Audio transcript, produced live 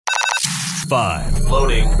5.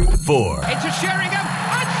 Loading. 4. Into Sheringham.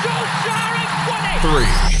 And Solskjaer has won it.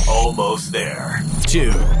 3. Almost there.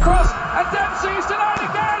 2. Cross. And Dempsey's denied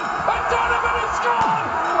again. And Donovan has scored.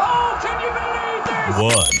 Oh, can you believe this?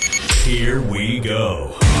 1. Here we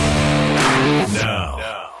go.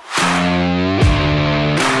 Now.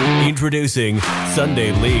 Introducing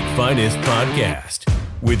Sunday League Finest Podcast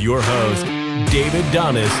with your host, David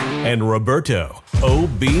Donis and Roberto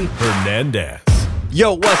O.B. Hernandez.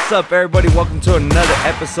 Yo, what's up, everybody? Welcome to another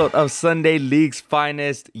episode of Sunday League's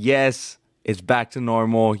Finest. Yes, it's back to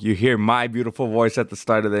normal. You hear my beautiful voice at the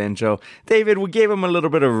start of the intro. David, we gave him a little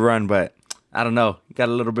bit of a run, but I don't know. Got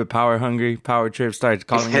a little bit power hungry. Power trip started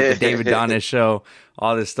calling it the David Donis Show,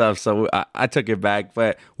 all this stuff. So I took it back.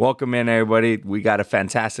 But welcome in, everybody. We got a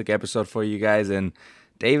fantastic episode for you guys. And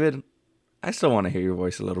David, I still want to hear your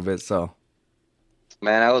voice a little bit. So,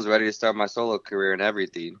 man, I was ready to start my solo career and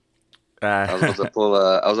everything. I was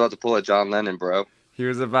about to pull a John Lennon, bro.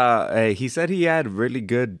 He said he had really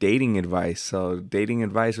good dating advice. So dating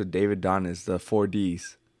advice with David Donis, the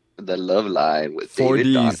 4Ds. The love line with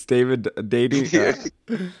 4Ds, David dating.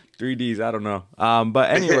 3Ds, I don't know.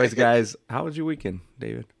 But anyways, guys, how was your weekend,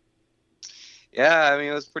 David? Yeah, I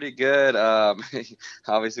mean, it was pretty good.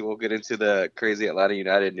 Obviously, we'll get into the crazy Atlanta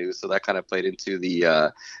United news, so that kind of played into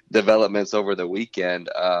the developments over the weekend.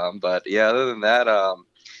 But yeah, other than that,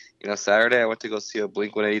 Saturday I went to go see a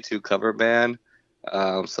Blink-182 cover band,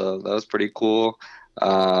 so that was pretty cool.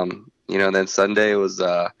 Then Sunday was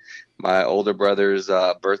my older brother's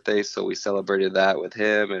birthday, so we celebrated that with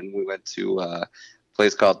him, and we went to a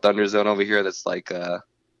place called Thunder Zone over here that's like a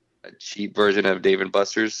cheap version of Dave &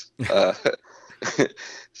 Buster's.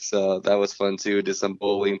 So that was fun too. Did some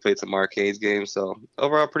bowling, played some arcades games. So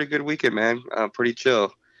overall, pretty good weekend, man. Pretty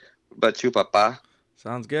chill. But you, papa?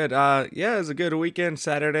 Sounds good. Yeah, it was a good weekend.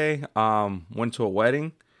 Saturday, went to a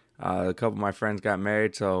wedding. A couple of my friends got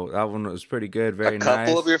married, so that one was pretty good. Very nice. A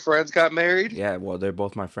couple of your friends got married? Yeah, well, they're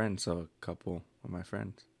both my friends, so a couple of my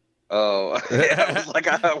friends. Oh, yeah, I was like,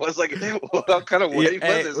 what kind of wedding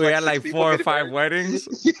was this? We had like 4 or 5 weddings.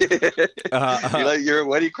 Yeah. You're a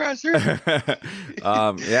wedding crasher?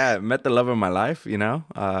 Yeah, met the love of my life, no.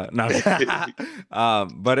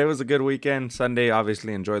 But it was a good weekend. Sunday,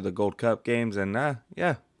 obviously, enjoyed the Gold Cup games, and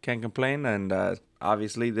yeah, can't complain. And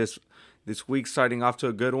obviously, this week starting off to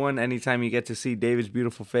a good one. Anytime you get to see David's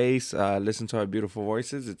beautiful face, listen to our beautiful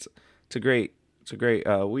voices, it's a great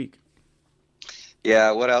week.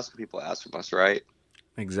 Yeah, what else can people ask from us, right?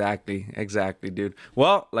 Exactly, dude.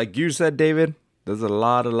 Well, like you said, David, there's a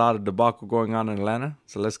lot of debacle going on in Atlanta.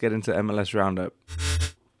 So let's get into MLS Roundup.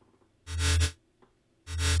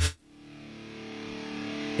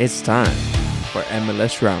 It's time for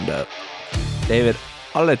MLS Roundup. David,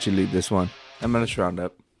 I'll let you lead this one. MLS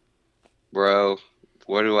Roundup. Bro,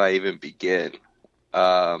 where do I even begin?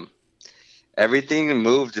 Everything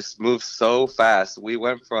moved so fast. We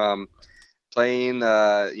went from playing,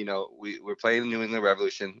 we're playing the New England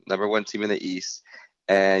Revolution, number 1 team in the East.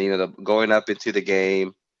 And, going up into the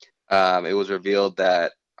game, it was revealed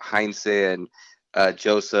that Heinze and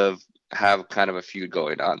Joseph have kind of a feud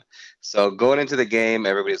going on. So going into the game,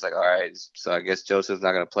 everybody's like, all right, so I guess Joseph's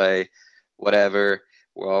not going to play, whatever.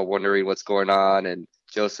 We're all wondering what's going on. And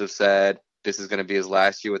Joseph said this is going to be his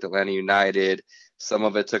last year with Atlanta United. Some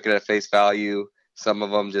of it took it at face value. Some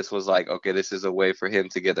of them just was like, okay, this is a way for him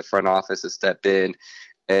to get the front office to step in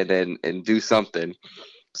and do something.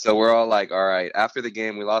 So we're all like, all right. After the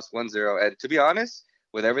game, we lost 1-0. And to be honest,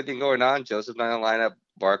 with everything going on, Joseph not in the lineup,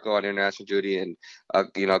 Barco on international duty, and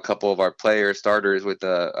a couple of our players, starters with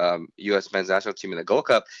the U.S. men's national team in the Gold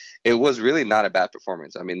Cup, it was really not a bad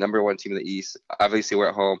performance. I mean, number 1 team in the East. Obviously, we're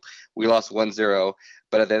at home. We lost 1-0.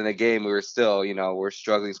 But at the end of the game, we were still, we're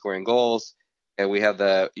struggling scoring goals. And we have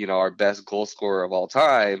our best goal scorer of all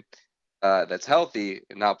time that's healthy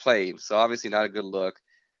and not playing. So obviously not a good look.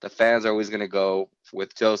 The fans are always going to go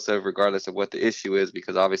with Joseph regardless of what the issue is,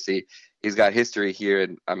 because obviously he's got history here.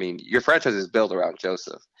 And I mean, your franchise is built around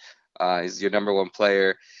Joseph. He's your number 1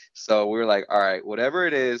 player. So we were like, all right, whatever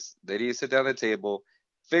it is, they need to sit down at the table,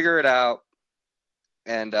 figure it out.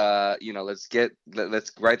 And, let's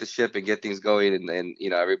right the ship and get things going.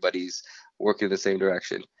 And everybody's working in the same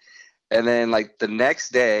direction. And then, like, the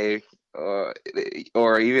next day,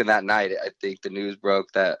 or even that night, I think the news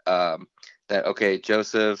broke that okay,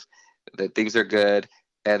 Joseph, that things are good,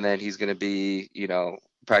 and then he's going to be,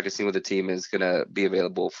 practicing with the team, is going to be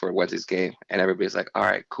available for Wednesday's game. And everybody's like, all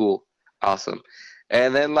right, cool, awesome.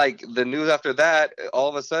 And then, like, the news after that, all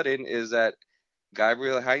of a sudden, is that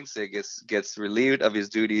Gabriel Heinze gets relieved of his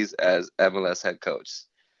duties as MLS head coach.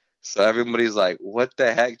 So everybody's like, what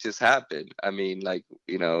the heck just happened? I mean, like,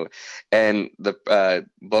 and the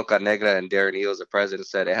Boca Negra and Darren Eales, the president,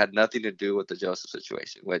 said it had nothing to do with the Joseph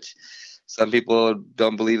situation, which some people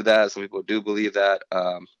don't believe that. Some people do believe that.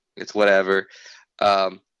 It's whatever.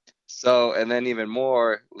 Um, and then even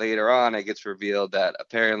more later on, it gets revealed that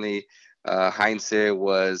apparently Heinze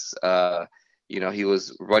was, he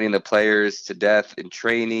was running the players to death in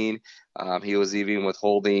training. He was even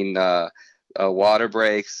withholding water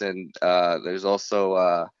breaks, and there's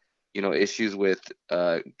also issues with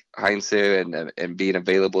Heinze and being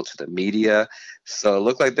available to the media. So it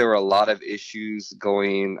looked like there were a lot of issues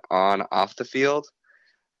going on off the field,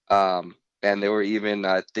 and there were even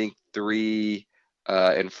I think 3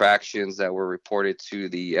 infractions that were reported to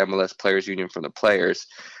the MLS Players Union from the players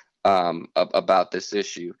about this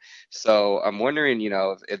issue. So I'm wondering,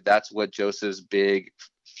 if that's what Joseph's big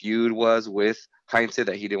feud was with Heinze,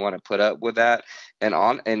 that he didn't want to put up with that. And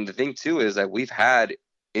the thing too is that we've had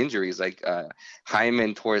injuries like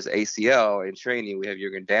Hyman tore his ACL in training. We have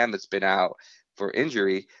Jurgen Damm that's been out for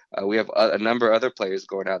injury. We have a number of other players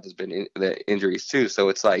going out that's been the injuries too. So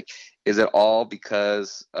it's like, is it all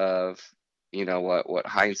because of what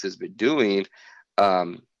Heinz has been doing?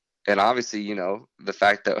 And obviously, the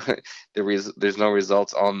fact that there's no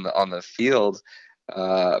results on the field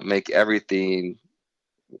make everything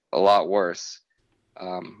a lot worse.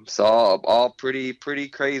 So all pretty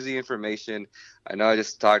crazy information. I know I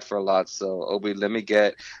just talked for a lot, so Obi, let me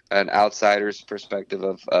get an outsider's perspective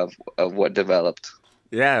of what developed.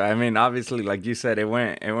 Yeah, I mean, obviously, like you said, it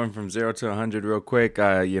went from 0 to 100 real quick.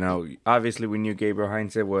 Obviously, we knew Gabriel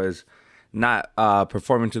Heinze was not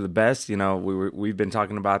performing to the best. We've been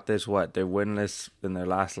talking about this. They're winless in their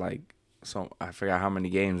last I forgot how many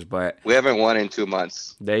games, but we haven't won in 2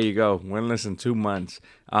 months. There you go, winless in 2 months.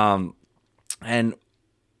 And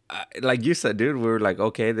like you said, dude, we were like,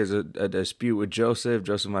 okay, there's a dispute with Joseph.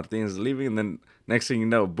 Joseph Martinez is leaving, and then next thing you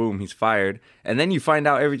know, boom, he's fired. And then you find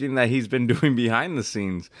out everything that he's been doing behind the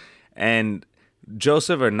scenes. And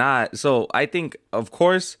Joseph or not, so I think, of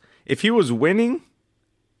course, if he was winning,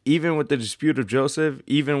 even with the dispute of Joseph,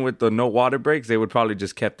 even with the no water breaks, they would probably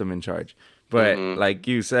just kept him in charge. But like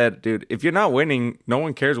you said, dude, if you're not winning, no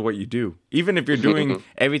one cares what you do. Even if you're doing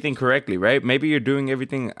everything correctly, right? Maybe you're doing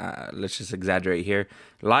everything, let's just exaggerate here,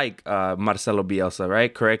 like Marcelo Bielsa,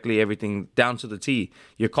 right? Correctly, everything down to the T.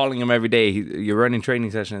 You're calling him every day. You're running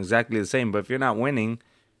training sessions exactly the same. But if you're not winning,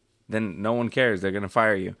 then no one cares. They're going to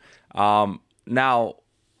fire you. Now,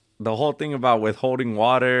 the whole thing about withholding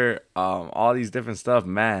water, all these different stuff,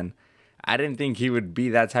 man, I didn't think he would be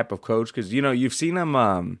that type of coach. Because, you've seen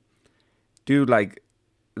him... Dude, like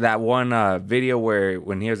that one video where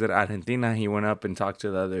when he was at Argentina, he went up and talked to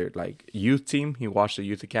the other youth team. He watched the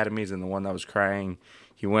youth academies, and the one that was crying,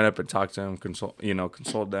 he went up and talked to them,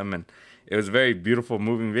 consoled them, and it was a very beautiful,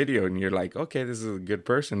 moving video. And you're like, okay, this is a good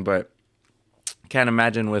person, but can't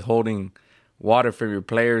imagine withholding water from your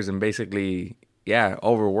players and basically,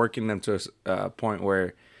 overworking them to a point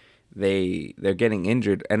where they're getting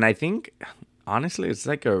injured. And I think honestly, it's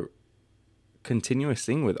like a continuous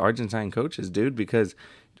thing with Argentine coaches, dude, because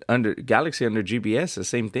under Galaxy, under GBS, the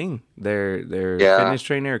same thing. Their fitness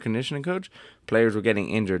trainer or conditioning coach, players were getting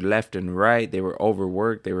injured left and right. They were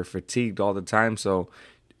overworked. They were fatigued all the time. So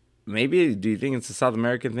maybe, do you think it's a South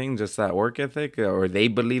American thing, just that work ethic, or they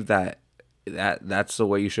believe that's the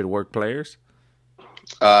way you should work players?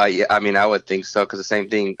 Yeah, I mean, I would think so, because the same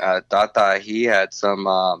thing. Tata, he had some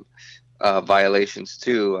violations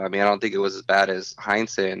too. I mean, I don't think it was as bad as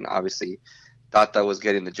Heinze, and obviously Tata was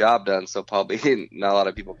getting the job done, so probably not a lot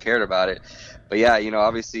of people cared about it. But yeah,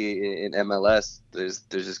 obviously in MLS, there's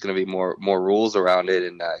just going to be more rules around it,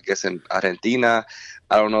 and I guess in Argentina,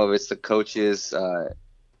 I don't know if it's the coaches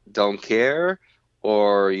don't care,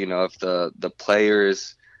 or if the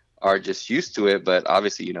players are just used to it. But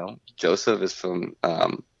obviously, Joseph is from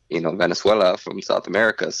Venezuela, from South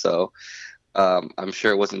America, so I'm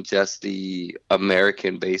sure it wasn't just the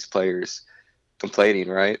American-based players complaining,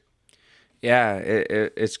 right? Yeah,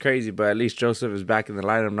 it's crazy, but at least Joseph is back in the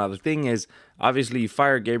lineup. Now, the thing is, obviously, you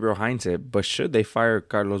fire Gabriel Heinze, but should they fire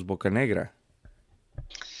Carlos Bocanegra?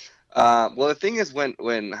 Well, the thing is,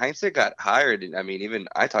 when Heinze got hired, I mean, even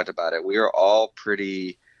I talked about it, we were all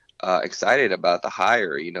pretty excited about the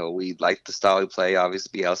hire. We liked the style he played.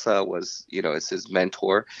 Obviously, Bielsa was, it's his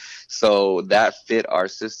mentor. So that fit our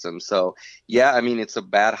system. So, yeah, I mean, it's a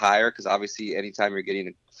bad hire because obviously anytime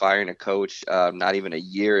you're firing a coach not even a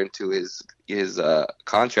year into his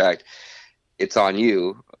contract, it's on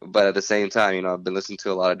you. But at the same time, I've been listening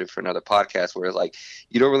to a lot of different other podcasts where it's like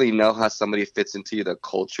you don't really know how somebody fits into the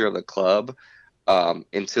culture of the club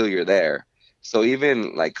until you're there. So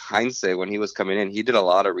even like Heinze, when he was coming in, he did a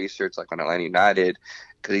lot of research like on Atlanta United,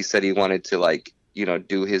 because he said he wanted to like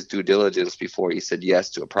do his due diligence before he said yes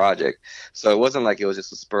to a project. So it wasn't like it was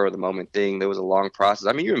just a spur of the moment thing. There was a long process.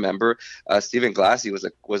 I mean, you remember Stephen Glassy was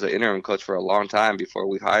an interim coach for a long time before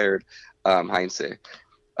we hired Heinze.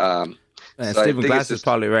 And So I Stephen think Glass it's is just,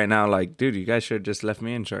 probably right now like, dude, you guys should have just left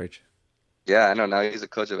me in charge. yeah, I know now he's a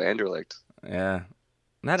coach of Anderlecht. Yeah.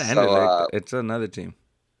 Not So Anderlecht. It's another team.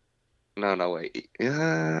 no, wait.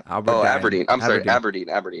 Yeah. Oh, Aberdeen. Aberdeen. I'm sorry, Aberdeen.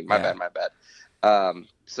 Aberdeen. Yeah. My bad.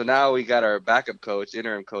 So now we got our backup coach,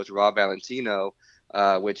 interim coach Rob Valentino,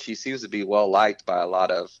 which he seems to be well liked by a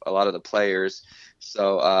lot of the players.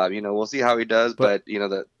 So we'll see how he does. But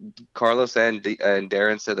the Carlos and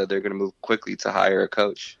Darren said that they're going to move quickly to hire a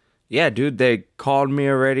coach. Yeah, dude, they called me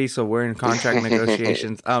already, so we're in contract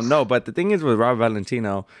negotiations. No, but the thing is with Rob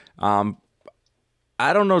Valentino,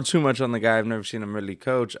 I don't know too much on the guy. I've never seen him really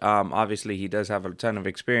coach. Obviously, he does have a ton of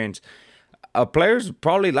experience. Players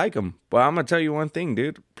probably like him, but I'm gonna tell you one thing,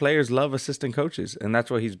 dude. Players love assistant coaches, and that's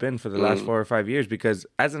what he's been for the last 4 or 5 years. Because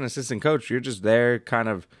as an assistant coach, you're just there, kind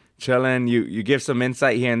of chilling. You give some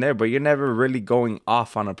insight here and there, but you're never really going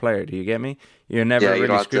off on a player. Do you get me? You're never Yeah, you really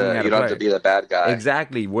don't have screaming to. at a You don't player. have to be the bad guy.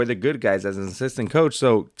 Exactly. We're the good guys as an assistant coach.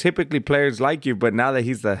 So typically players like you, but now that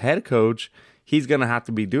he's the head coach, he's going to have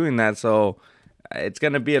to be doing that. So it's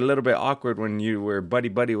going to be a little bit awkward when you were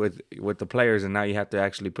buddy with the players and now you have to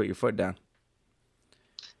actually put your foot down.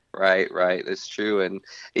 Right. It's true. And,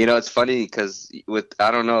 it's funny because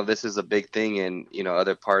I don't know if this is a big thing in,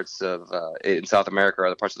 other parts of, in South America or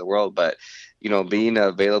other parts of the world, but, being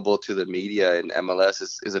available to the media in MLS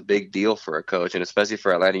is a big deal for a coach, and especially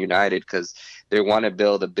for Atlanta United, because they want to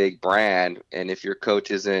build a big brand. And if your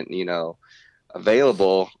coach isn't,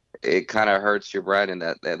 available, it kind of hurts your brand in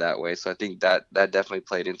that way. So I think that definitely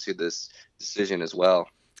played into this decision as well.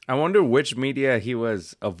 I wonder which media he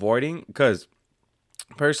was avoiding, because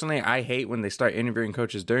personally, I hate when they start interviewing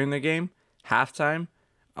coaches during the game, halftime.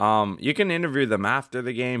 You can interview them after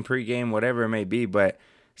the game, pregame, whatever it may be, but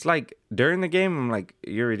it's like during the game, I'm like,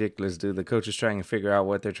 you're ridiculous, dude. The coach is trying to figure out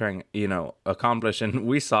what they're trying, accomplish. And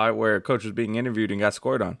we saw it where a coach was being interviewed and got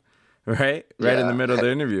scored on, right in the middle of the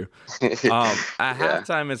interview. At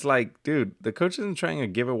halftime, it's like, dude, the coach isn't trying to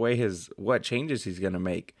give away what changes he's gonna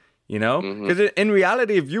make. Because in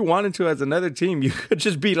reality, if you wanted to as another team, you could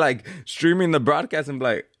just be like streaming the broadcast and be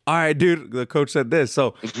like, all right, dude, the coach said this.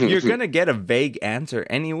 So you're going to get a vague answer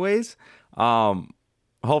anyways.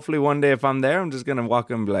 Hopefully one day if I'm there, I'm just going to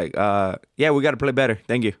walk in and be like, yeah, we got to play better.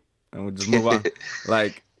 Thank you. And we'll just move on.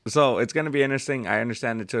 So it's going to be interesting. I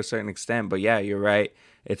understand it to a certain extent, but yeah, you're right.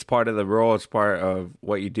 It's part of the role. It's part of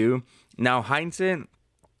what you do. Now, Heinze,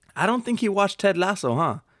 I don't think he watched Ted Lasso,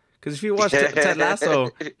 huh? Because if he watched Ted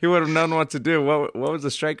Lasso, he would have known what to do. What was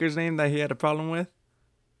the striker's name that he had a problem with?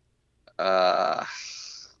 I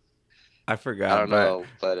forgot. I don't know,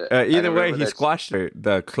 but either way, he squashed it.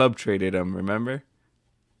 The club traded him. Remember?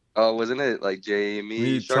 Oh, wasn't it like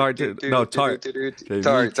Jamie Tart? Tart. Yeah.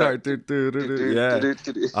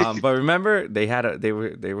 But remember,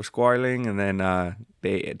 they were squabbling, and then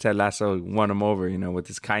Ted Lasso won him over. With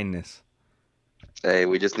his kindness. Hey,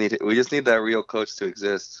 we just need that real coach to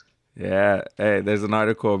exist. Yeah. Hey, there's an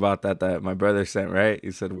article about that my brother sent, right?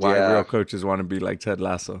 He said, why real coaches want to be like Ted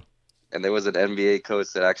Lasso. And there was an NBA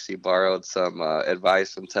coach that actually borrowed some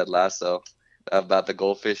advice from Ted Lasso about the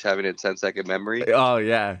goldfish having a 10-second memory. Oh,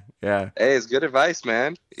 yeah. Hey, it's good advice,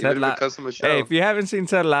 man. Even if it comes from a show. Hey, if you haven't seen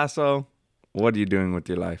Ted Lasso, what are you doing with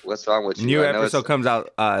your life? What's wrong with you? New episode comes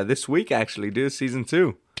out this week, actually, dude. Season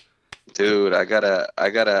 2. Dude, I gotta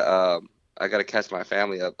catch my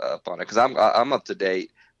family up on it because I'm up to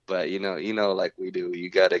date. But like we do, you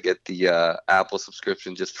gotta get the Apple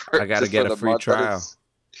subscription just for. I gotta get a free trial,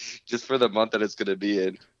 just for the month that it's gonna be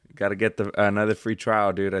in. Gotta get another free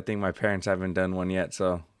trial, dude. I think my parents haven't done one yet,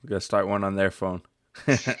 so we're gonna start one on their phone.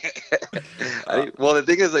 Well, the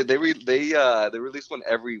thing is, like they release one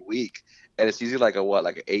every week, and it's usually like an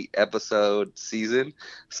 8-episode season.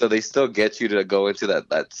 So they still get you to go into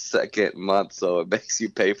that second month, so it makes you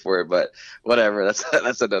pay for it. But whatever,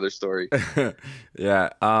 that's another story.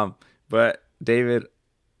 Yeah. But David,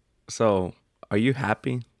 so are you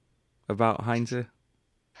happy about Heinze?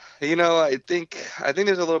 I think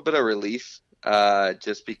there's a little bit of relief,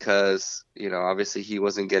 just because obviously he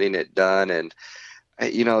wasn't getting it done, and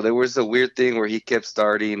there was a weird thing where he kept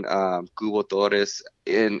starting Cubo Torres,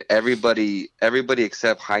 and everybody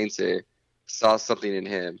except Heinze saw something in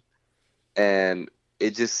him, and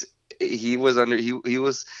he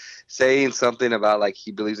was saying something about like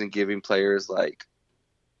he believes in giving players like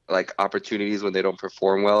opportunities when they don't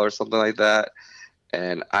perform well or something like that.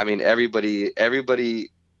 And I mean, everybody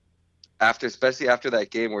especially after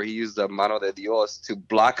that game where he used the mano de Dios to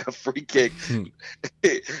block a free kick,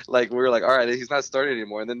 like we were like, all right, he's not starting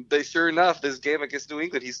anymore. And then sure enough, this game against New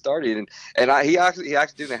England, he's starting, he actually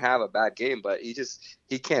didn't have a bad game, but he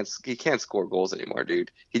can't score goals anymore,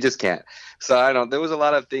 dude. He just can't. So I don't know. There was a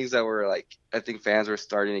lot of things that were like, I think fans were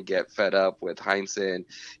starting to get fed up with Heinsohn.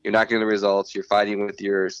 You're not getting the results. You're fighting with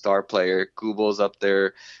your star player. Kubel's up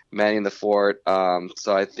there manning the fort.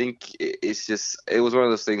 So I think it was one of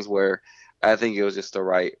those things where I think it was just the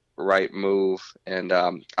right move. And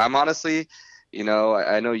I'm honestly,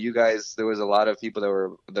 I know you guys, there was a lot of people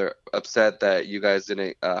that they're upset that you guys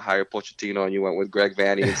didn't hire Pochettino and you went with Greg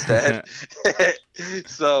Vanney instead.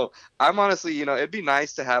 So I'm honestly, it'd be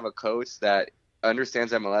nice to have a coach that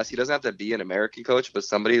understands MLS. He doesn't have to be an American coach, but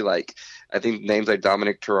somebody like, I think names like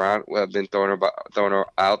Dominic Torrent have been thrown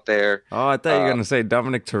out there. Oh, I thought you were going to say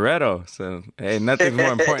Dominic Toretto. So, hey, nothing's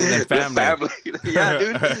more important than family. Yeah,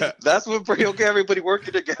 dude. That's what everybody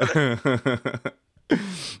working together.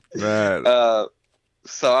 Right.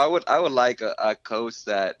 So I would like a coach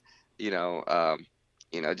that,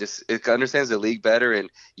 just it understands the league better and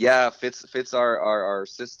fits our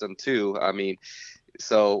system too. I mean,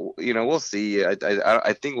 so we'll see.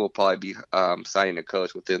 I think we'll probably be signing a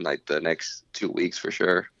coach within like the next 2 weeks for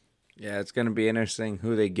sure. Yeah, it's gonna be interesting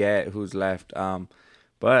who they get, who's left.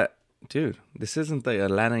 But dude, this isn't the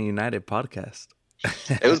Atlanta United podcast.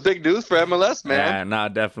 It was big news for MLS, man. Yeah, no,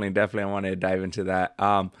 definitely. I want to dive into that.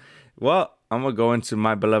 Well, I'm gonna go into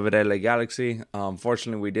my beloved LA Galaxy.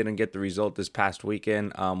 Fortunately, we didn't get the result this past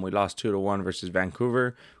weekend. We lost 2-1 versus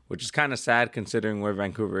Vancouver, which is kind of sad considering where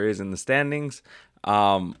Vancouver is in the standings.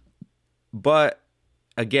 But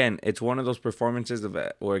again, it's one of those performances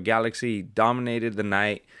where Galaxy dominated the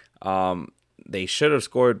night. They should have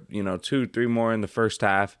scored, 2-3 more in the first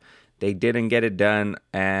half. They didn't get it done,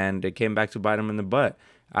 and it came back to bite them in the butt.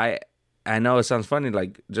 I know it sounds funny,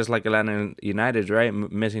 just like Atlanta United, right?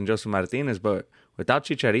 Missing Josef Martinez, but without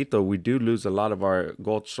Chicharito, we do lose a lot of our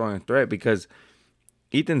goal-scoring threat because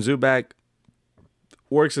Ethan Zubak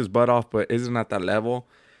works his butt off, but isn't at that level.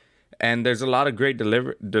 And there's a lot of great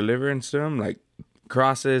deliverance to him, like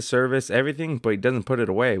crosses, service, everything, but he doesn't put it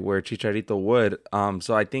away where Chicharito would.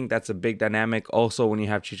 So I think that's a big dynamic. Also, when you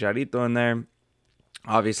have Chicharito in there,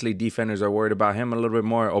 obviously defenders are worried about him a little bit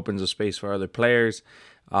more. It opens a space for other players.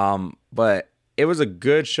 But it was a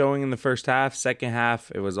good showing in the first half. Second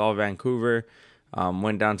half, it was all Vancouver.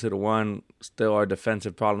 Went down to the 1. Still, our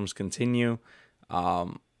defensive problems continue.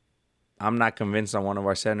 I'm not convinced on one of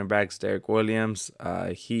our center backs, Derek Williams.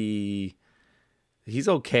 He's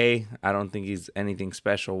okay. I don't think he's anything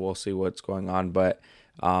special. We'll see what's going on. But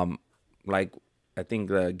I think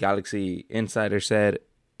the Galaxy insider said,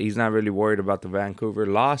 he's not really worried about the Vancouver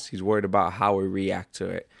loss. He's worried about how we react to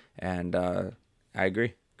it. And I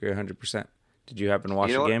agree 100%. Did you happen to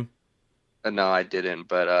watch the game? No, I didn't.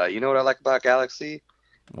 But you know what I like about Galaxy?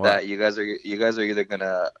 What? That you guys are either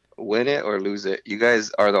gonna win it or lose it. You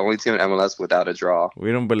guys are the only team in MLS without a draw.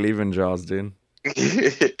 We don't believe in draws, dude.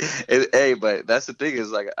 Hey, but that's the thing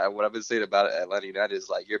is what I've been saying about Atlanta United is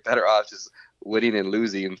you're better off just winning and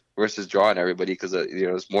losing versus drawing everybody because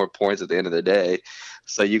it's more points at the end of the day.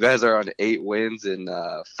 So you guys are on 8 wins and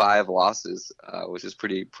 5 losses, which is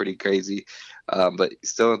pretty crazy, but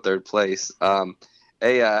still in third place.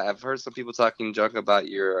 Hey, I've heard some people talking junk about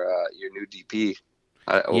your new DP.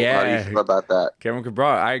 How do you feel about that? Kevin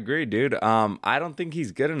Cabral, I agree, dude. I don't think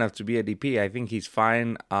he's good enough to be a DP. I think he's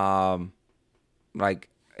fine.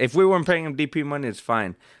 If we weren't paying him DP money, it's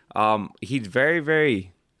fine. He's very,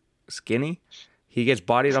 very skinny. He gets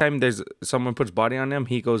bodied all the time. There's someone puts body on him,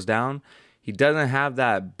 he goes down. He doesn't have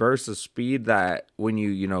that burst of speed that when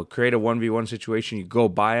you create a 1v1 situation, you go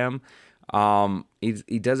by him.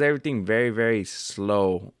 He does everything very, very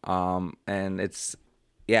slow. And it's,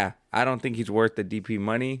 I don't think he's worth the DP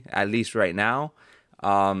money, at least right now.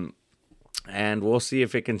 And we'll see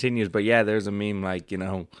if it continues. But there's a meme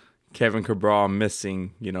Kevin Cabral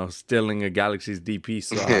missing, stealing a Galaxy's DP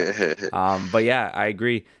slot. But I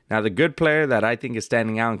agree. Now, the good player that I think is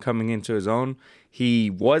standing out and coming into his own, he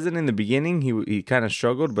wasn't in the beginning. He kind of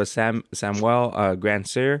struggled, but Samuel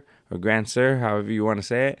Grandsir, however you want to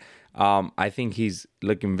say it, I think he's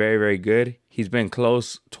looking very, very good. He's been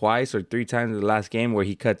close twice or 3 times in the last game where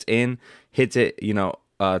he cuts in, hits it,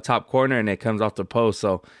 top corner, and it comes off the post.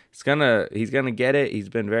 So he's gonna get it. He's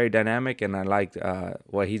been very dynamic, and I liked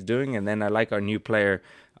what he's doing. And then I like our new player,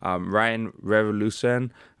 Ryan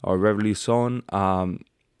Revolution.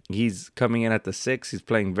 He's coming in at the 6. He's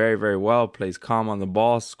playing very, very well. Plays calm on the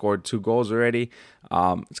ball. Scored 2 goals already.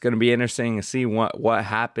 It's gonna be interesting to see what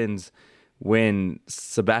happens when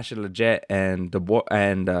Sebastian Lletget and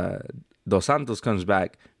Dos Santos comes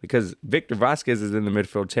back, because Victor Vasquez is in the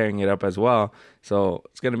midfield tearing it up as well. So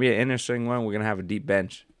it's going to be an interesting one. We're going to have a deep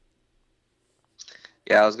bench.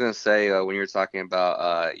 Yeah, I was gonna say when you were talking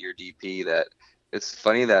about your DP, that it's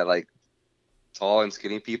funny that like tall and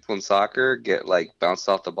skinny people in soccer get like bounced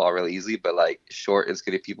off the ball really easily, but like short and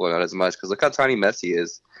skinny people not as much. Because look how tiny Messi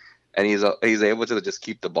is, and he's able to just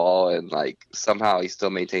keep the ball, and like somehow he still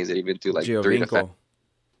maintains it even through like three defense.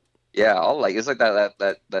 Yeah, all like it's like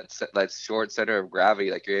that short center of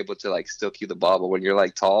gravity. Like you're able to like still keep the ball, but when you're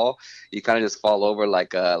like tall, you kind of just fall over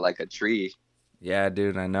like a tree. Yeah,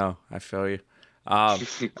 dude, I know. I feel you.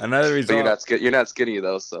 Another reason you're not skinny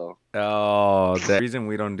though, so. Oh, the reason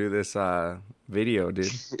we don't do this video,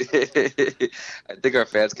 dude. I think our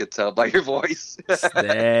fans could tell by your voice.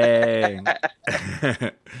 Dang.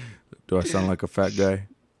 Do I sound like a fat guy?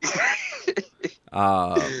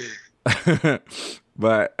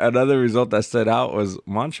 But another result that stood out was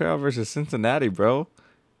Montreal versus Cincinnati, bro.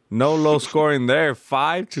 No low scoring there.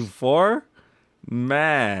 5-4.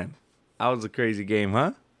 Man, that was a crazy game,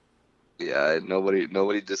 huh? Yeah, nobody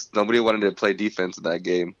wanted to play defense in that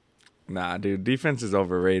game. Nah, dude, defense is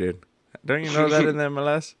overrated. Don't you know that in the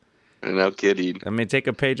MLS? No kidding. I mean, take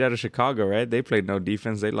a page out of Chicago, right? They played no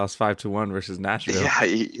defense. They lost 5-1 versus Nashville. Yeah,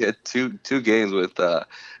 he had two games with a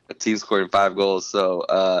team scoring 5 goals. So,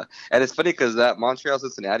 and it's funny because that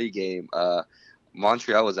Montreal-Cincinnati game,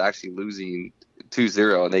 Montreal was actually losing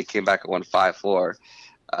 2-0, and they came back and won 5-4.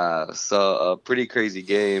 So a pretty crazy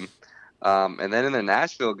game. And then in the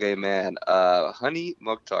Nashville game, man, Honey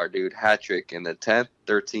Mukhtar, dude, hat trick in the 10th,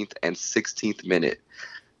 13th, and 16th minute.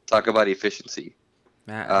 Talk about efficiency.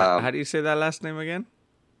 How do you say that last name again?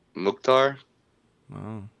 Mukhtar.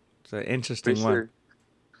 Oh, it's an interesting one.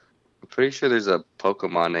 I'm pretty sure there's a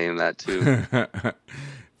Pokemon name that too.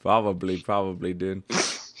 Probably, dude.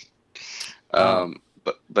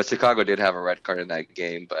 But Chicago did have a red card in that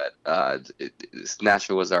game, but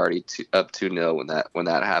Nashville was already up 2-0 when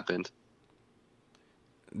that happened.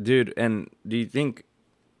 Dude, and do you think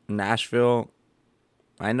Nashville,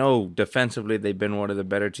 I know defensively they've been one of the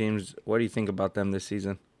better teams. What do you think about them this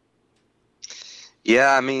season?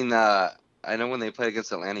 Yeah, I mean, I know when they played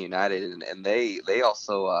against Atlanta United, and they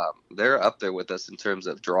also they're up there with us in terms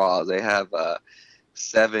of draws. They have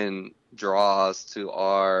 7 draws to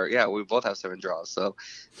our we both have 7 draws, so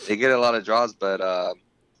they get a lot of draws, but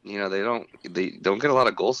they don't get a lot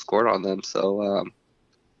of goals scored on them. So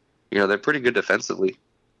they're pretty good defensively.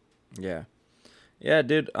 Yeah,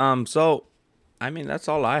 dude. So I mean, that's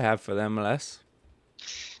all I have for the MLS.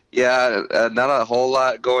 Yeah, not a whole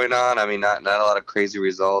lot going on. I mean, not a lot of crazy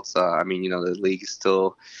results. I mean, the league is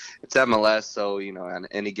still, it's MLS, so on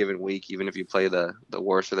any given week, even if you play the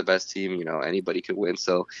worst or the best team, anybody could win.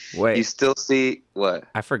 So wait, you still see what?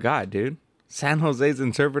 I forgot, dude. San Jose's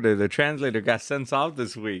interpreter, the translator, got sent off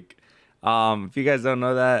this week. If you guys don't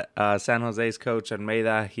know that, San Jose's coach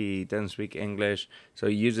Almeida, he doesn't speak English, so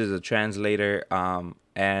he uses a translator.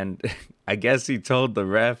 And I guess he told the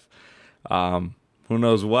ref, who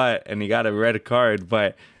knows what, and he got a red card.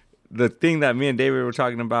 But the thing that me and David were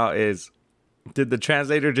talking about is, did the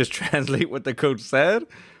translator just translate what the coach said?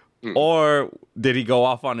 Or did he go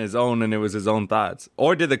off on his own and it was his own thoughts?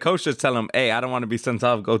 Or did the coach just tell him, hey, I don't want to be sent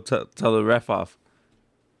off, go tell the ref off?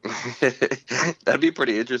 That'd be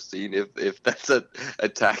pretty interesting if that's a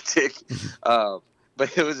tactic.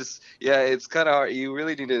 But it was just, it's kind of hard. You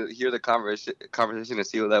really need to hear the conversation to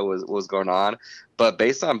see what that was going on. But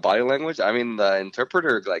based on body language, I mean, the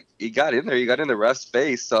interpreter, like, he got in the ref's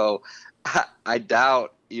face. So I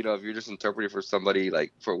doubt, if you're just interpreting for somebody,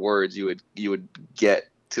 like, for words, you would get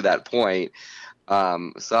to that point. So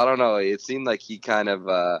I don't know. It seemed like he kind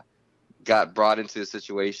of got brought into the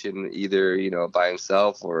situation either, by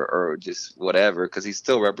himself or just whatever, because he's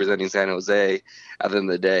still representing San Jose at the end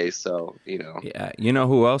of the day. So, Yeah. You know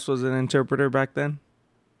who else was an interpreter back then?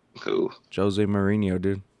 Who? Jose Mourinho,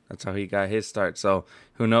 dude. That's how he got his start. So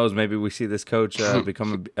who knows? Maybe we see this coach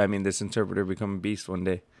this interpreter become a beast one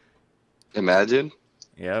day. Imagine.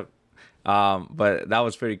 Yep. But that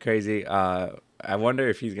was pretty crazy. I wonder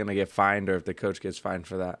if he's going to get fined or if the coach gets fined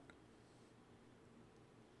for that.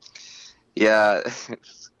 Yeah, it's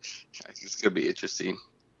going to be interesting.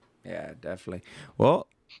 Yeah, definitely. Well,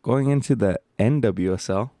 going into the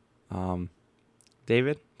NWSL,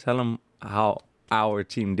 David, tell them how our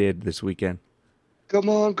team did this weekend. Come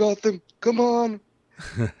on, Gotham. Come on.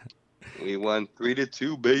 We won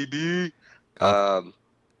 3-2, baby. Gotham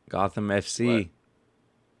FC. What?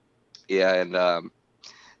 Yeah, and,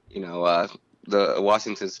 the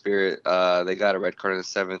Washington Spirit, they got a red card in the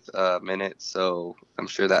 7th minute, so I'm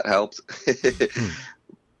sure that helped.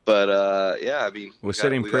 But yeah, I mean, We're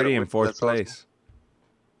sitting pretty in fourth place.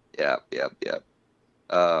 Yeah.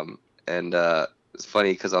 And it's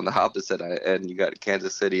funny because on the opposite end, you got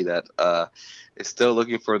Kansas City that is still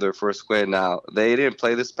looking for their first win. Now, they didn't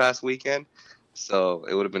play this past weekend, so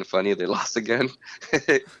it would have been funny if they lost again.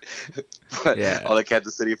 But Yeah. all the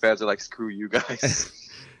Kansas City fans are like, screw you guys.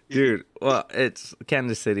 Dude, well, it's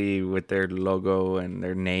Kansas City with their logo and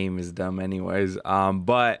their name is dumb anyways.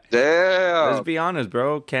 But Damn. let's be honest,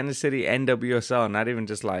 bro. Kansas City NWSL, not even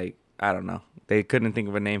just like, I don't know. They couldn't think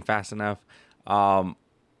of a name fast enough.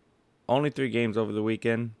 Only 3 games over the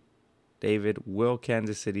weekend. David, will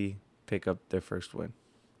Kansas City pick up their first win?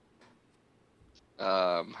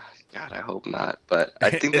 God, I hope not. But I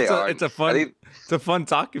think they are. It's a fun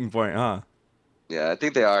talking point, huh? Yeah, I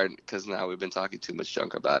think they are because now we've been talking too much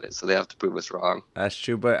junk about it, so they have to prove us wrong. That's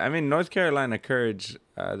true. But, I mean, North Carolina Courage,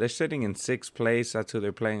 they're sitting in 6th place. That's who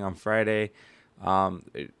they're playing on Friday.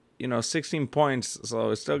 16 points, so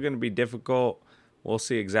it's still going to be difficult. We'll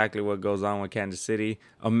see exactly what goes on with Kansas City.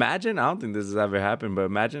 Imagine, I don't think this has ever happened, but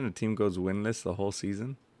imagine a team goes winless the whole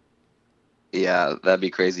season. Yeah, that'd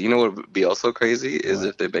be crazy. You know what would be also crazy is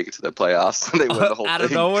if they make it to the playoffs and they win the whole thing. Out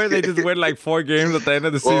of nowhere, they just win like 4 games at the end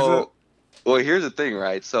of the season. Well, here's the thing,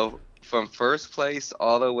 right? So from first place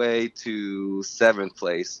all the way to 7th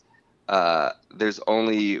place, there's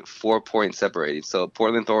only 4 points separating. So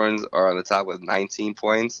Portland Thorns are on the top with 19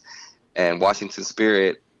 points, and Washington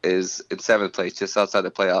Spirit is in 7th place, just outside the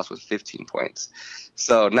playoffs with 15 points.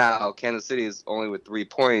 So now Kansas City is only with 3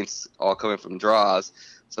 points, all coming from draws.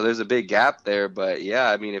 So there's a big gap there. But yeah,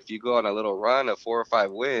 I mean, if you go on a little run of 4 or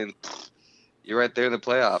 5 wins, you're right there in the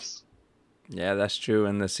playoffs. Yeah, that's true.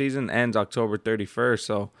 And the season ends October 31st,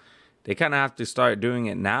 so they kind of have to start doing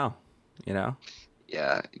it now, you know?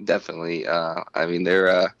 Yeah, definitely. I mean,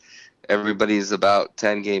 everybody's about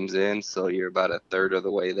 10 games in, so you're about a third of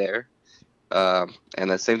the way there. And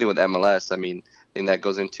the same thing with MLS. I mean, I think that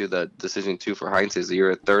goes into the decision too for Heinz is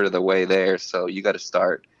you're a third of the way there, so you got to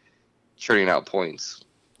start churning out points.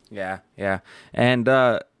 Yeah. And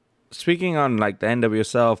speaking on like the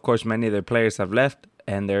NWSL, of course, many of their players have left,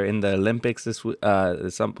 and they're in the Olympics this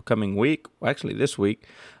upcoming week. Well, actually, this week.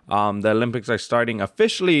 The Olympics are starting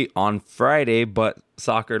officially on Friday, but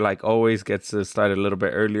soccer, like always, gets to start a little bit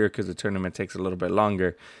earlier because the tournament takes a little bit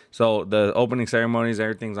longer. So the opening ceremonies,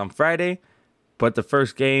 everything's on Friday, but the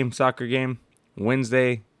first game, soccer game,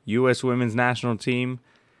 Wednesday, U.S. Women's National Team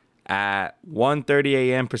at 1:30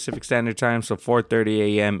 a.m. Pacific Standard Time, so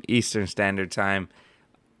 4:30 a.m. Eastern Standard Time.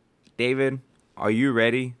 David, are you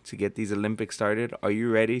ready to get these Olympics started? Are you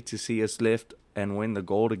ready to see us lift and win the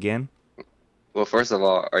gold again? Well, first of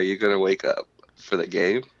all, are you going to wake up for the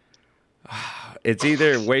game? It's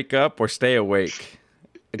either wake up or stay awake.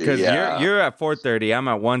 Because you're at 4:30, I'm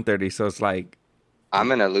at 1:30, so it's like I'm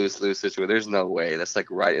in a lose-lose situation. There's no way. That's like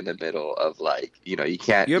right in the middle of like, you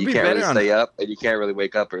can't really stay up and you can't really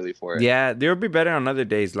wake up early for it. Yeah, there'll be better on other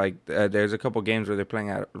days. Like there's a couple games where they're playing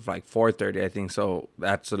at like 4:30, I think. So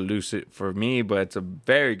that's a lose for me, but it's a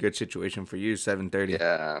very good situation for you, 7:30.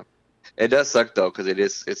 Yeah. It does suck though because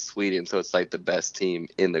it's Sweden, so it's like the best team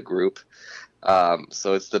in the group.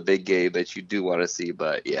 So it's the big game that you do want to see,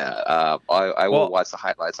 but yeah, I will watch the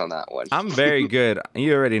highlights on that one. I'm very good.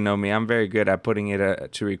 You already know me. I'm very good at putting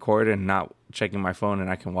it to record and not checking my phone, and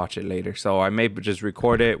I can watch it later. So I may just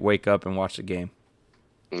record it, wake up, and watch the game.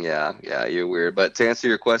 Yeah, you're weird. But to answer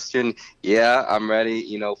your question, yeah, I'm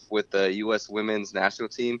ready. With the U.S. Women's National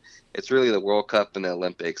Team, it's really the World Cup and the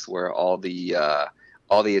Olympics where all the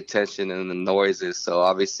attention and the noise is. So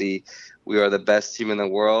obviously, we are the best team in the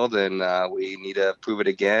world, and we need to prove it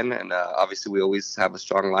again. And obviously, we always have a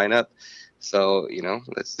strong lineup. So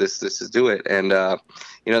let's just do it. And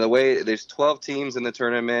the way there's 12 teams in the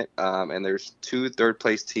tournament, and there's 2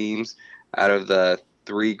 third-place teams out of the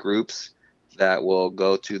 3 groups that will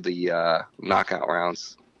go to the knockout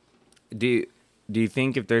rounds. Do you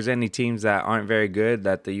think if there's any teams that aren't very good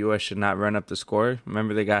that the U.S. should not run up the score?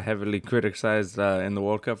 Remember they got heavily criticized in the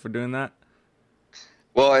World Cup for doing that?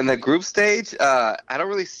 Well, in the group stage, I don't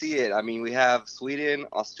really see it. I mean, we have Sweden,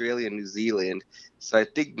 Australia, and New Zealand. So I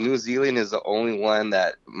think New Zealand is the only one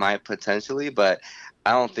that might potentially, but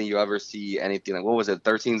I don't think you'll ever see anything like, what was it,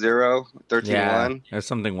 13-0, 13-1? Yeah, there's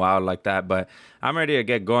something wild like that. But I'm ready to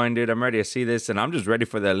get going, dude. I'm ready to see this, and I'm just ready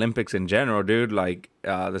for the Olympics in general, dude. Like,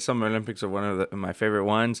 the Summer Olympics are one of my favorite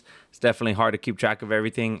ones. It's definitely hard to keep track of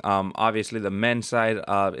everything. Obviously, the men's side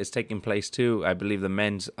is taking place, too. I believe the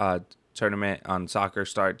men's tournament on soccer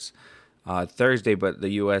starts Thursday, but the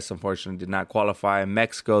U.S. unfortunately did not qualify.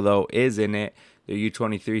 Mexico, though, is in it. The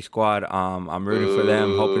U-23 squad. I'm rooting for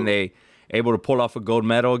them, hoping they able to pull off a gold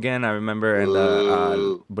medal again. I remember in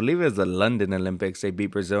the, believe it was the London Olympics, they beat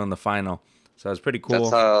Brazil in the final. So it's pretty cool.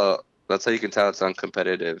 That's how you can tell it's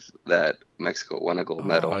uncompetitive that Mexico won a gold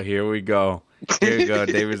medal. Oh, here we go. Here we go.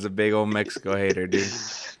 David's a big old Mexico hater, dude.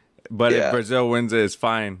 But if Brazil wins it, it's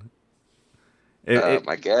fine.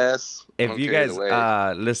 I guess. If you guys,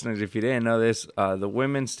 listeners, if you didn't know this, the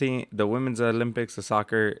women's team, the women's Olympics, the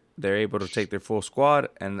soccer, they're able to take their full squad,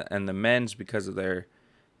 and the men's, because of their,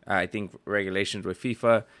 I think, regulations with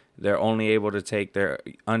FIFA, they're only able to take their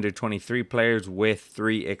under 23 players with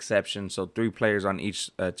 3 exceptions. So 3 players on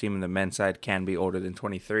each team in the men's side can be older than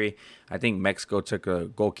 23. I think Mexico took a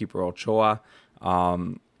goalkeeper, Ochoa,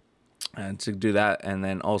 and to do that. And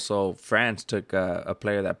then also France took a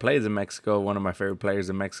player that plays in Mexico, one of my favorite players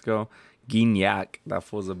in Mexico, Gignac. That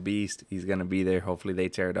fool's a beast. He's going to be there. Hopefully they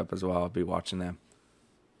tear it up as well. I'll be watching them.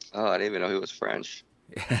 Oh, I didn't even know he was French.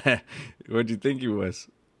 What do you think he was?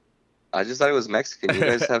 I just thought he was Mexican. You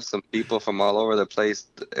guys have some people from all over the place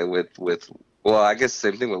with well, I guess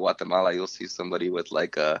same thing with Guatemala. You'll see somebody with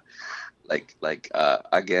again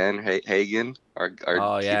Hagen or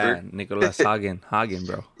oh yeah, keeper. Nicolas Hagen,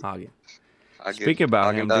 bro, Hagen. Speaking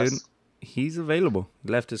about him, dude, he's available. He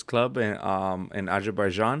left his club in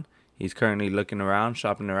Azerbaijan. He's currently looking around,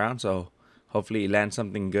 shopping around. So hopefully he lands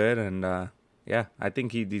something good. And yeah, I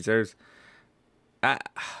think he deserves.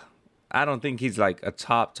 I don't think he's like a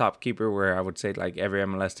top keeper where I would say like every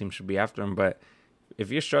MLS team should be after him. But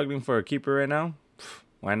if you're struggling for a keeper right now,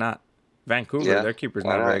 why not? Vancouver, their keeper's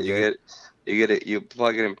not very good. You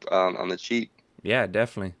plug it in on the cheap. Yeah,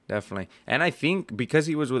 definitely. And I think because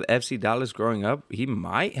he was with FC Dallas growing up, he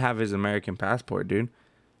might have his American passport, dude.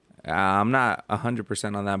 I'm not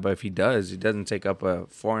 100% on that, but if he doesn't take up a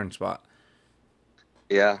foreign spot.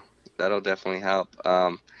 Yeah, that'll definitely help.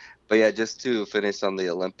 But yeah, just to finish on the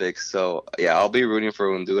Olympics. So yeah, I'll be rooting for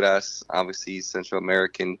Honduras, obviously Central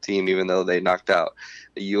American team, even though they knocked out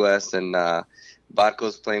the U.S. and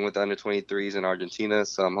Batko's playing with the under-23s in Argentina.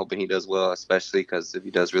 So I'm hoping he does well, especially because if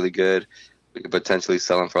he does really good, we could potentially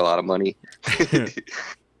sell him for a lot of money.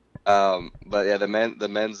 But yeah, the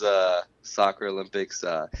men's soccer Olympics,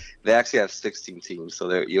 they actually have 16 teams.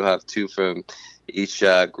 So you'll have 2 from each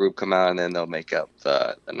group come out, and then they'll make up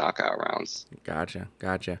the knockout rounds.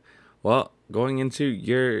 Gotcha. Well, going into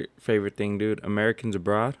your favorite thing, dude, Americans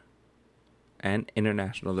abroad and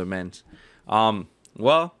international, the men's.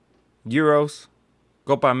 Well, Euros,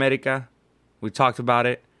 Copa America, we talked about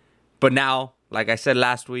it. But now, like I said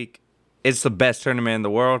last week, it's the best tournament in the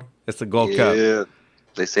world. It's the Gold Cup. Yeah,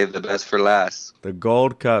 they saved the best for last. The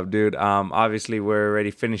Gold Cup, dude. Obviously, we're already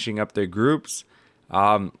finishing up their groups.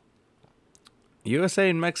 USA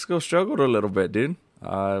and Mexico struggled a little bit, dude.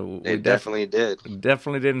 They definitely did.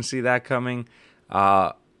 Definitely didn't see that coming.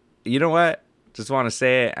 You know what? Just want to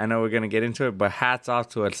say it. I know we're going to get into it, but hats off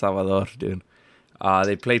to El Salvador, dude.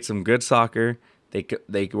 They played some good soccer.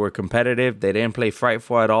 They were competitive. They didn't play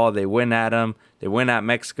frightful at all. They win at them. They win at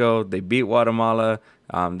Mexico. They beat Guatemala.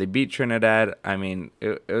 They beat Trinidad. I mean,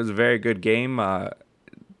 it was a very good game.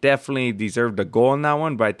 Definitely deserved a goal in that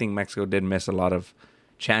one, but I think Mexico did miss a lot of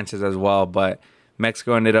chances as well. But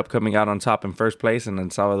Mexico ended up coming out on top in first place, and El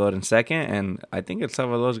Salvador in second. And I think El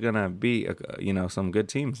Salvador's gonna beat some good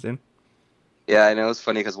teams, dude. Yeah, I know it's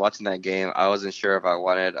funny because watching that game, I wasn't sure if I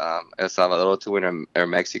wanted El Salvador to win or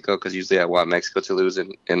Mexico, because usually I want Mexico to lose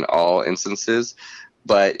in all instances.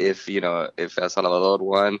 But if El Salvador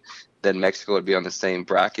won, then Mexico would be on the same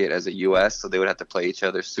bracket as the U.S., so they would have to play each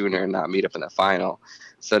other sooner and not meet up in the final.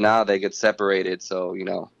 So now they get separated. So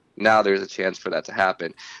now there's a chance for that to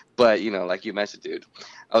happen. But like you mentioned, dude,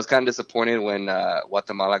 I was kind of disappointed when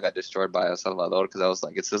Guatemala got destroyed by El Salvador, because I was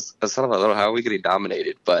like, it's just El Salvador. How are we getting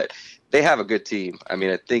dominated? But they have a good team. I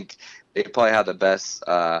mean, I think they probably have the best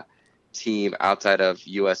team outside of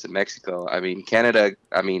U.S. and Mexico. I mean, Canada,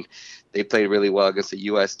 they played really well against the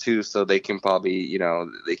U.S. too, so they can probably,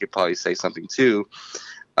 they could probably say something too.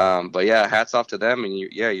 But yeah, hats off to them. And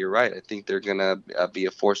you're right. I think they're gonna be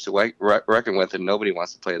a force to reckon with, and nobody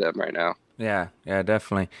wants to play them right now. Yeah,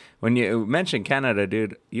 definitely. When you mentioned Canada,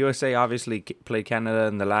 dude, USA obviously played Canada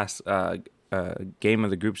in the last game of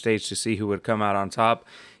the group stage to see who would come out on top.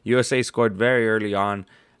 USA scored very early on.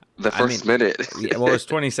 The first minute. Yeah, well, it's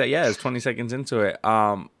 20 it's 20 seconds into it.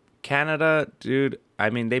 Canada, dude,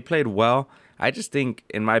 they played well. I just think,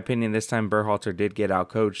 in my opinion, this time Berhalter did get out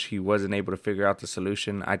coached. He wasn't able to figure out the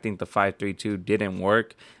solution. I think the 5-3-2 didn't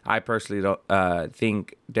work. I personally don't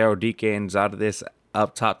think Daryl Dike and Zardes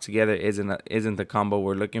up top together isn't the combo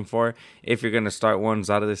we're looking for. If you're gonna start one,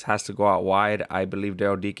 Zardis has to go out wide. I believe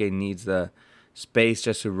Daryl Dike needs the space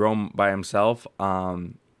just to roam by himself.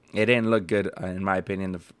 It didn't look good, in my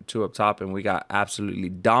opinion, the two up top, and we got absolutely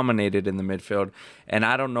dominated in the midfield. And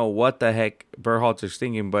I don't know what the heck Berhalter's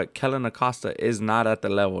thinking, but Kellen Acosta is not at the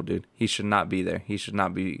level, dude. He should not be there. He should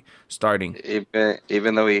not be starting.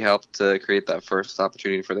 Even though he helped to create that first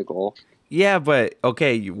opportunity for the goal. Yeah, but,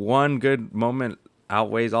 okay, one good moment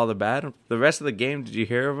outweighs all the bad. The rest of the game, did you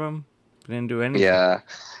hear of him? He didn't do anything.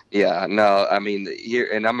 Yeah, no, I mean, here,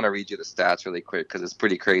 and I'm going to read you the stats really quick because it's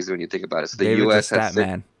pretty crazy when you think about it. So the David's U.S. a stat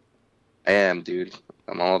man. I am, dude.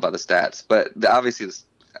 I'm all about the stats. But obviously,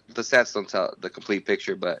 the stats don't tell the complete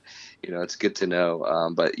picture, but, it's good to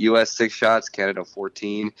know. But U.S. 6 shots, Canada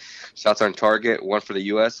 14. Shots on target, 1 for the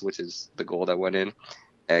U.S., which is the goal that went in.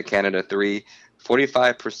 And Canada 3.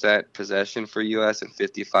 45% possession for U.S. and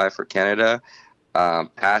 55 for Canada.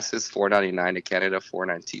 Passes, 499 to Canada,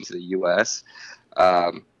 419 to the U.S.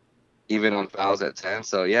 Even on fouls at 10.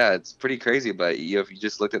 So, yeah, it's pretty crazy. But if you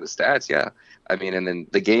just looked at the stats, yeah. I mean, and then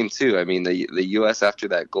the game, too. I mean, the U.S. after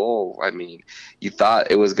that goal, I mean, you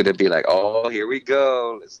thought it was going to be like, oh, here we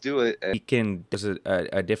go. Let's do it. And There's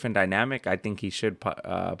a different dynamic. I think he should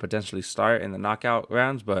potentially start in the knockout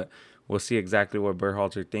rounds, but we'll see exactly what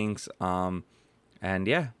Berhalter thinks. And,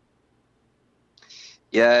 yeah.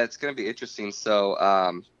 Yeah, it's going to be interesting. So,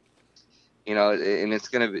 and it's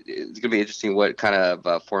gonna be interesting what kind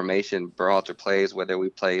of formation Berhalter plays. Whether we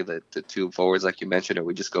play the two forwards like you mentioned, or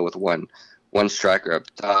we just go with one striker up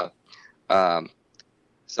top.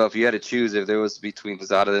 So if you had to choose, if there was between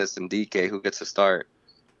Zardis and DK, who gets to start?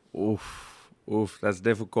 Oof, that's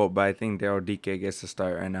difficult. But I think Daryl DK gets to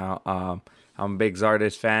start right now. I'm a big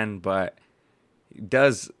Zardis fan, but he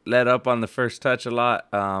does let up on the first touch a lot.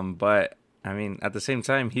 But I mean, at the same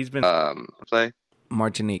time, he's been play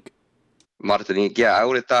Martinique. Yeah, I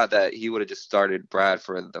would have thought that he would have just started Brad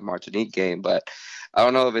for the Martinique game, but I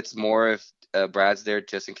don't know if it's more if Brad's there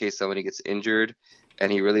just in case somebody gets injured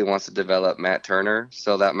and he really wants to develop Matt Turner,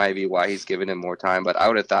 so that might be why he's giving him more time. But I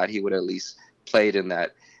would have thought he would have at least played in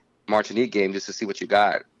that Martinique game just to see what you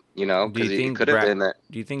got, because he could have been that.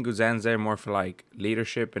 Do you think Guzan's there more for like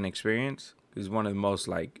leadership and experience? He's one of the most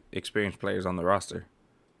like experienced players on the roster.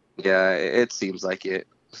 Yeah, it seems like it.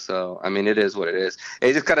 So, I mean, it is what it is.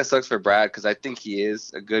 It just kind of sucks for Brad because I think he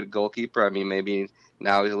is a good goalkeeper. I mean, maybe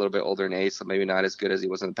now he's a little bit older in age, so maybe not as good as he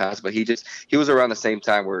was in the past. But he was around the same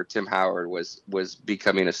time where Tim Howard was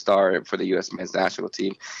becoming a star for the U.S. men's national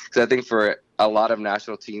team. Because I think for a lot of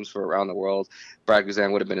national teams for around the world, Brad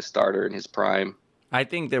Guzan would have been a starter in his prime. I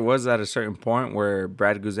think there was at a certain point where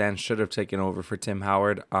Brad Guzan should have taken over for Tim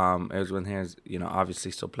Howard. It was when he was,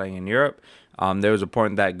 obviously still playing in Europe. There was a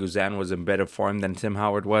point that Guzan was in better form than Tim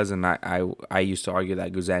Howard was, and I used to argue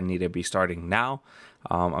that Guzan needed to be starting now.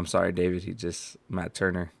 I'm sorry, David. He just Matt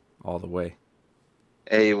Turner all the way.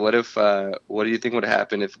 Hey, what do you think would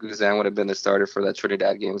happen if Guzan would have been the starter for that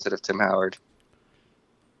Trinidad game instead of Tim Howard?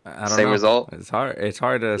 I don't Same know. result? It's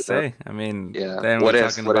hard to say. I mean, yeah. Then we're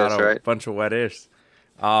talking about a right? bunch of what ifs.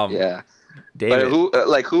 Yeah. David.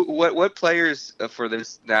 But what players for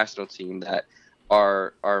this national team that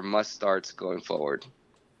are must starts going forward?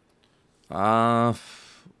 I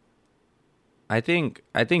think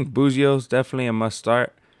Buzio's definitely a must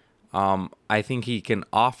start. I think he can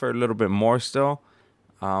offer a little bit more still.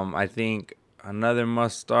 I think another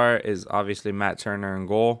must start is obviously Matt Turner in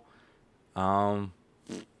goal. I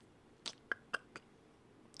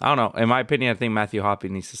don't know. In my opinion, I think Matthew Hoppe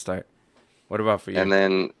needs to start. What about for you? And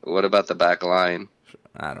then what about the back line?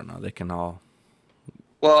 I don't know. They can all.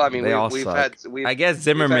 Well, I mean, I guess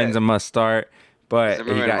Zimmerman's a must start, but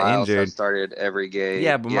Zimmerman he got Miles injured. Have started every game.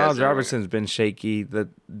 Yeah, but Miles Robertson's been shaky. The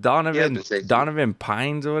Donovan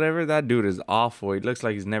Pines or whatever, that dude is awful. He looks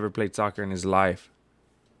like he's never played soccer in his life.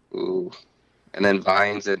 Ooh. And then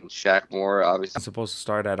Vines and Shaq Moore, obviously. Not supposed to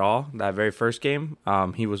start at all. That very first game,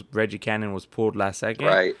 Reggie Cannon was pulled last second.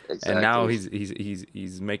 Right, exactly. And now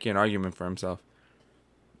he's making an argument for himself.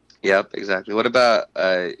 Yep, exactly. What about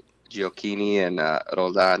Gioacchini and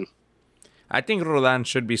Roldan? I think Roldan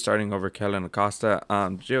should be starting over Kellen Acosta.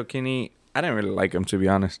 Gioacchini, I didn't really like him, to be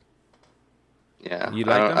honest. Yeah. You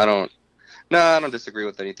like him? I don't disagree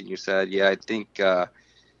with anything you said. Yeah, I think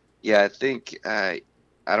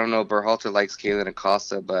I don't know. Berhalter likes Kellen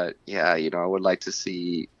Acosta, but yeah, I would like to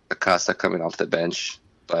see Acosta coming off the bench.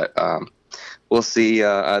 But we'll see.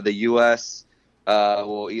 The U.S.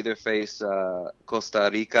 Will either face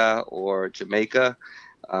Costa Rica or Jamaica.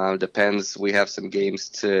 Depends. We have some games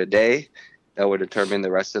today that will determine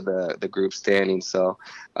the rest of the group standing. So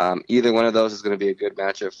either one of those is going to be a good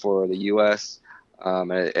matchup for the U.S.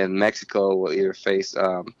 And Mexico will either face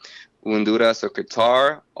Honduras or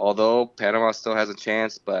Qatar, although Panama still has a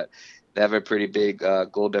chance, but they have a pretty big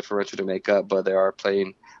goal differential to make up, but they are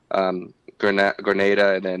playing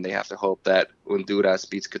Grenada, and then they have to hope that Honduras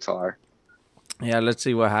beats Qatar. Yeah, let's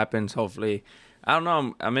see what happens. Hopefully, I don't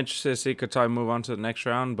know. I'm interested to see Qatar move on to the next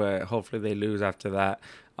round, but hopefully they lose after that.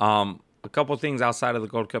 A couple things outside of the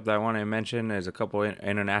Gold Cup that I want to mention is a couple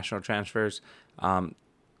international transfers.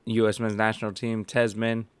 U.S. men's national team,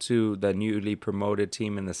 Tesman to the newly promoted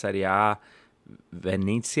team in the Serie A,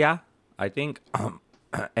 Venezia, I think.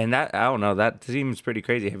 And that, I don't know, that seems pretty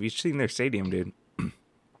crazy. Have you seen their stadium, dude?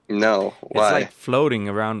 No, why? It's like floating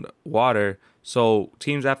around water, so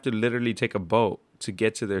teams have to literally take a boat to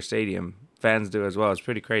get to their stadium. Fans do as well. It's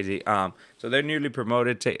pretty crazy. So they're newly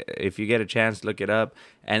promoted. If you get a chance, look it up.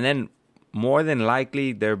 And then more than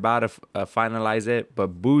likely, they're about to finalize it,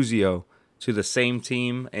 but Buzio to the same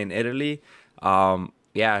team in Italy.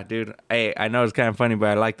 Yeah, dude. Hey, I know it's kind of funny, but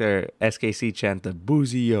I like their SKC chant, the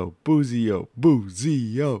Buzio, Buzio,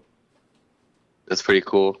 Buzio. That's pretty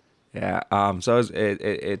cool. Yeah. So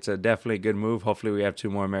it's a definitely good move. Hopefully, we have 2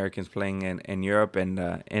 more Americans playing in Europe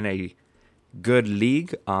and in a good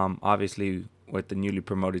league. Obviously, with the newly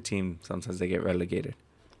promoted team, sometimes they get relegated.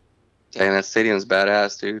 Dang, that stadium's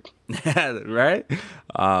badass, dude. Right?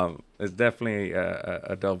 It's definitely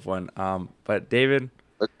a dope one. But David,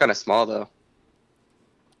 Looks kind of small though.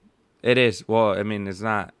 it is. Well, I mean, it's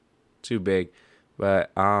not too big,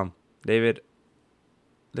 but David,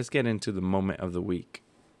 let's get into the moment of the week.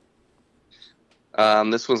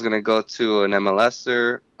 This one's gonna go to an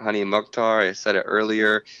MLSer, Hani Mukhtar. I said it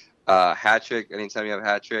earlier. Hat trick. Anytime you have a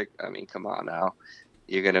hat trick, I mean, come on now.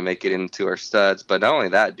 You're going to make it into our studs. But not only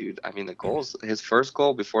that, dude, I mean, the goals, his first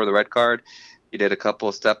goal before the red card, he did a couple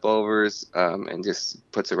of step overs and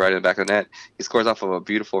just puts it right in the back of the net. He scores off of a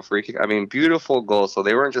beautiful free kick. I mean, beautiful goals. So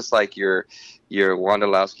they weren't just like your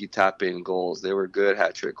Wondolowski tap-in goals. They were good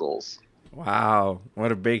hat trick goals. Wow.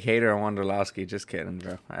 What a big hater on Wondolowski. Just kidding,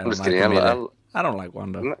 bro. I'm just kidding. I don't like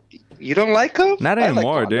Wando. You don't like him? Not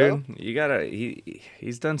anymore, like dude. You gotta.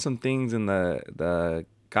 He's done some things in the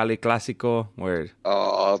Cali Clásico where.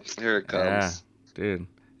 Oh, here it comes. Yeah, dude.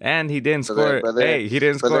 And he didn't score. He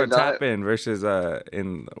didn't score a tap in versus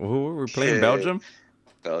in who were we playing? Belgium.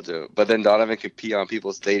 But then Donovan can pee on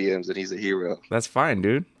people's stadiums, and he's a hero. That's fine,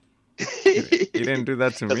 dude. He didn't do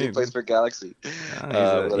that to me. He plays for Galaxy.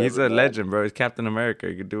 He's a legend, bro. He's Captain America.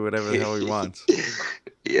 He can do whatever the hell he wants.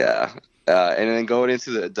 Yeah. And then going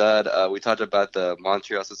into the dud, we talked about the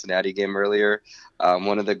Montreal-Cincinnati game earlier.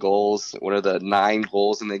 One of the 9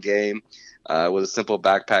 goals in the game was a simple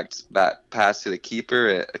back pass to the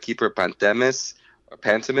keeper, a keeper Pantemis.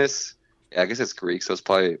 Yeah, I guess it's Greek, so it's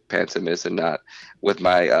probably Pantemis and not with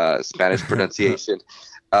my Spanish pronunciation.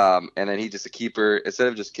 And then a keeper, instead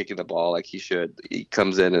of just kicking the ball like he should, he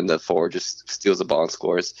comes in and the forward just steals the ball and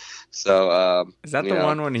scores. So is that the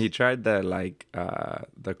one when he tried the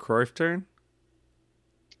the Cruyff turn?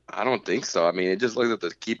 I don't think so. I mean, it just looked at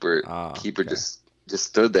the keeper. Keeper just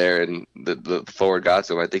stood there and the forward got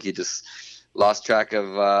to him. I think he just lost track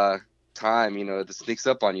of time. You know, it sneaks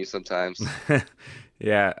up on you sometimes.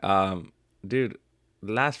 Yeah, dude.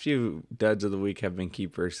 The last few duds of the week have been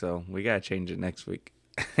keepers, so we gotta change it next week.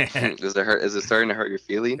 Does it hurt? Is it starting to hurt your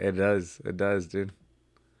feeling? It does, dude.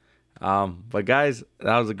 But guys,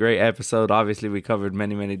 that was a great episode. Obviously, we covered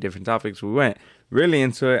many different topics. We went really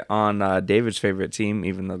into it on David's favorite team,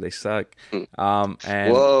 even though they suck. And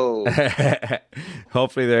whoa!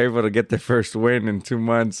 Hopefully, they're able to get their first win in 2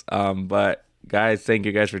 months. But guys, thank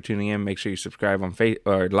you guys for tuning in. Make sure you subscribe on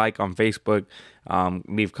or like on Facebook.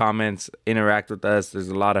 Leave comments, interact with us. There's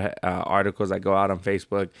a lot of articles that go out on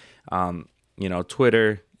Facebook.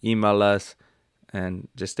 Twitter, email us, and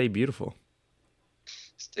just stay beautiful.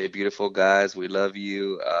 Stay beautiful, guys. We love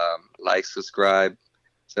you. Like, subscribe,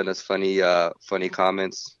 send us funny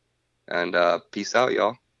comments, and peace out,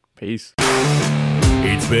 y'all. Peace.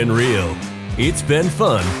 It's been real. It's been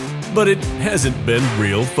fun, but it hasn't been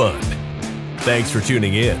real fun. Thanks for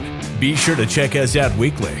tuning in. Be sure to check us out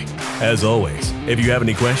weekly. As always, if you have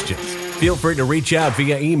any questions, feel free to reach out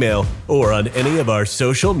via email or on any of our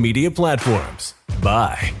social media platforms.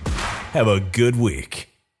 Bye. Have a good week.